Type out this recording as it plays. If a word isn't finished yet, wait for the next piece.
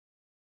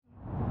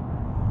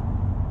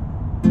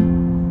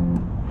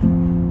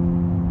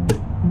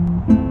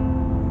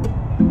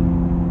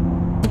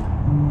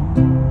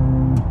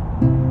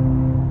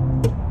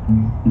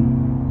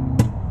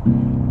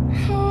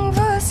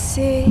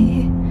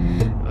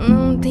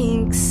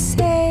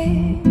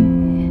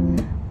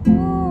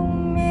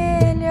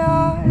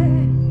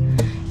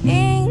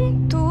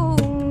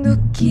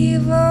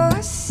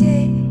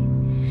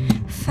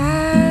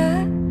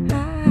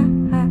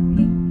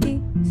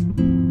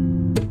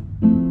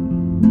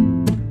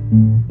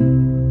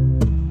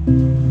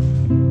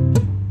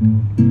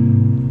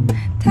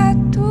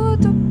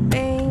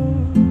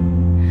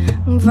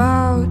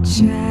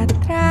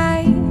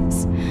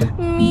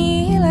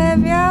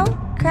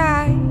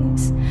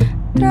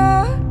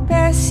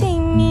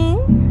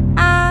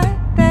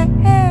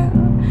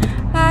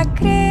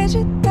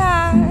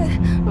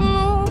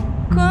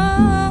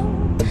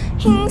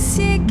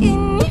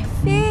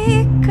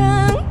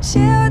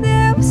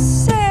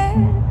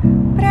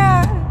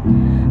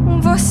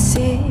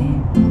você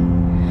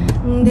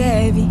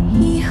deve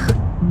ir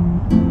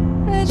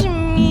de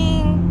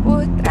mim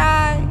por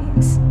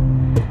trás.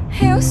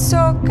 Eu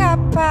sou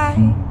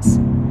capaz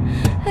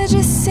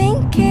de,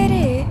 sem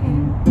querer,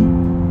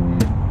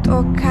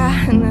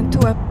 tocar na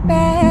tua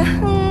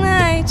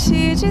perna e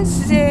te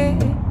dizer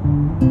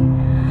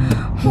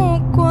o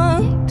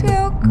quanto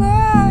eu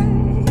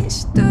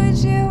gosto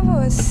de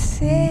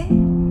você,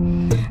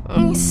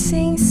 e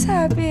sem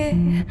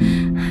saber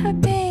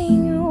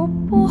bem o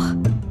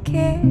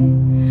porquê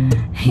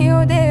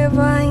eu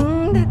devo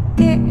ainda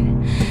ter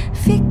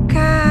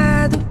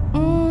ficado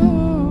 2,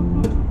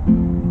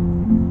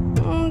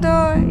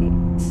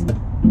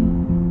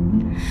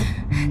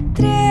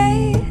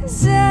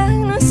 3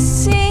 anos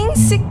sem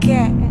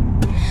sequer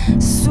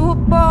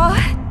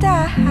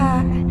suportar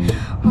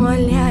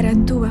olhar a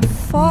tua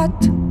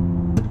foto.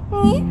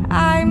 E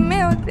ai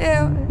meu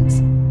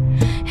Deus,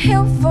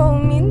 eu vou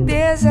me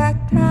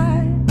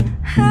desatar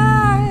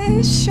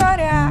a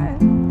chorar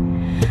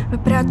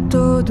pra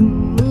todo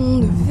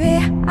mundo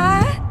ver,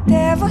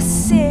 até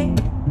você,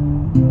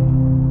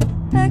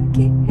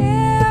 que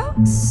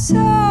eu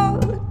sou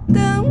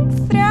tão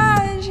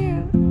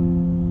frágil,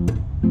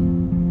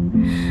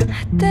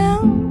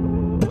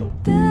 tão,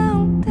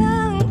 tão,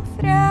 tão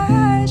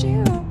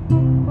frágil,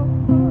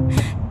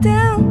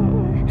 tão,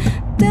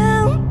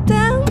 tão,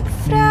 tão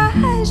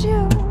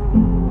frágil,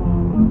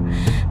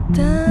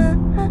 tão,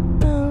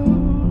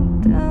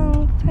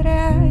 tão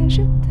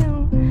frágil,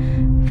 tão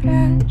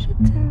frágil,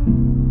 tão.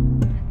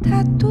 Tá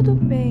tudo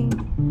bem.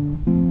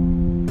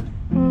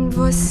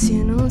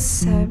 Você não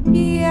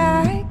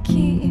sabia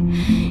que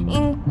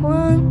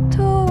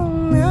enquanto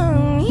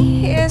não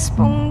me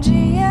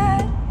respondia,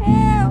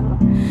 eu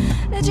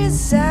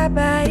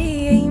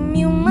desabaria em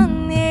mil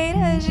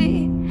maneiras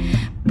de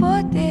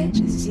poder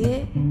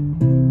dizer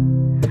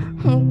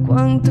o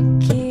quanto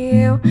que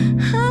eu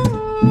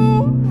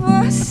amo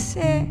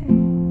você.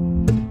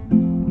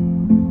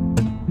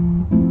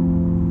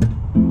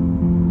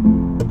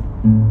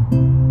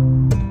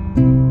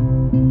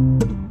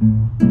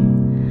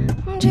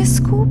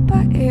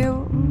 Desculpa,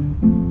 eu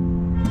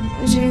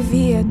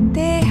devia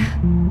ter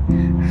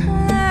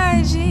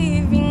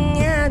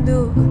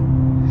adivinhado,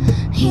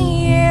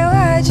 e eu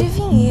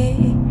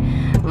adivinhei,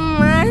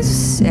 mas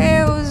os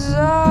seus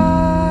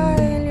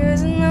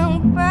olhos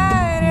não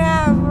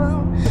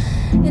paravam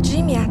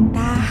de me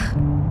atar,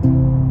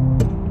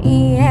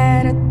 e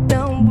era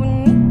tão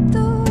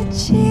bonito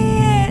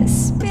te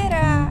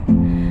esperar,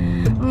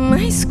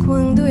 mas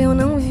quando eu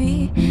não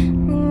vi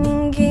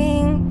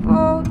ninguém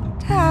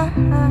voltar,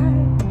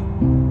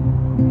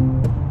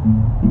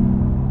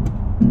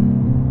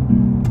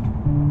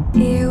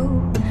 eu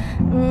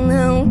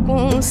não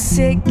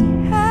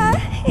conseguia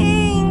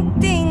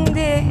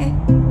entender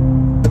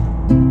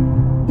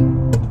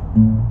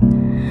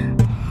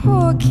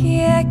o que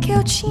é que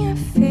eu tinha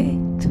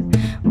feito,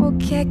 o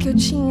que é que eu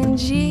tinha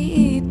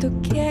dito, o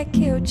que é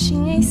que eu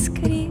tinha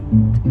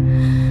escrito,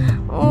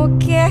 o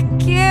que é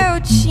que eu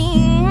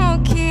tinha, o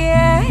que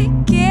é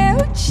que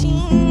eu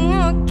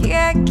tinha, o que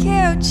é que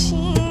eu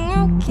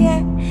tinha, o que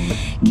é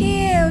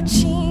que eu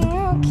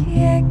tinha, o que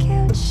é que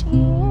eu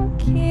tinha, o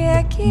que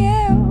é que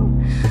eu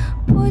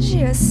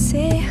podia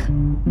ser,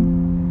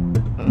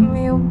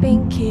 meu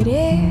bem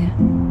querer.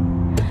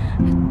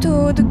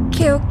 Tudo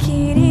que eu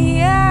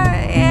queria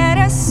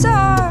era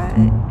só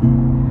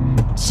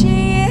te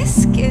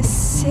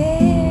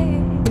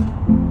esquecer.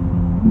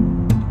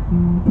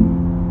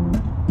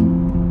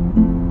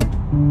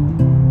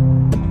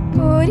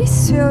 Por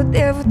isso eu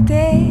devo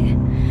ter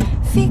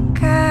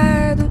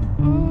ficado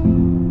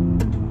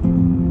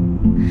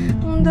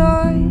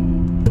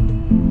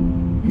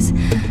 2,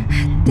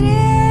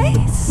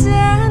 3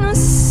 anos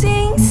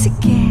sem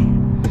sequer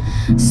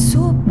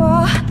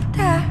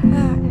suportar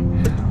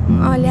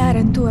olhar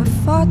a tua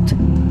foto.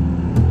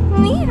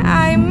 E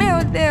ai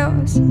meu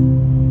Deus,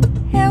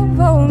 eu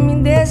vou me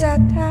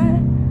desatar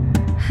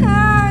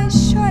a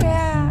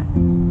chorar.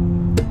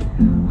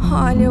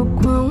 Olha o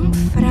quão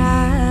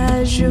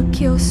frágil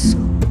que eu sou,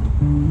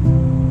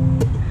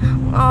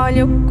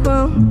 olha o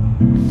quão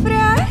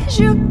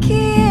frágil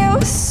que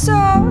eu sou,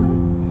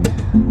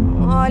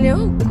 olha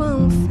o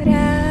quão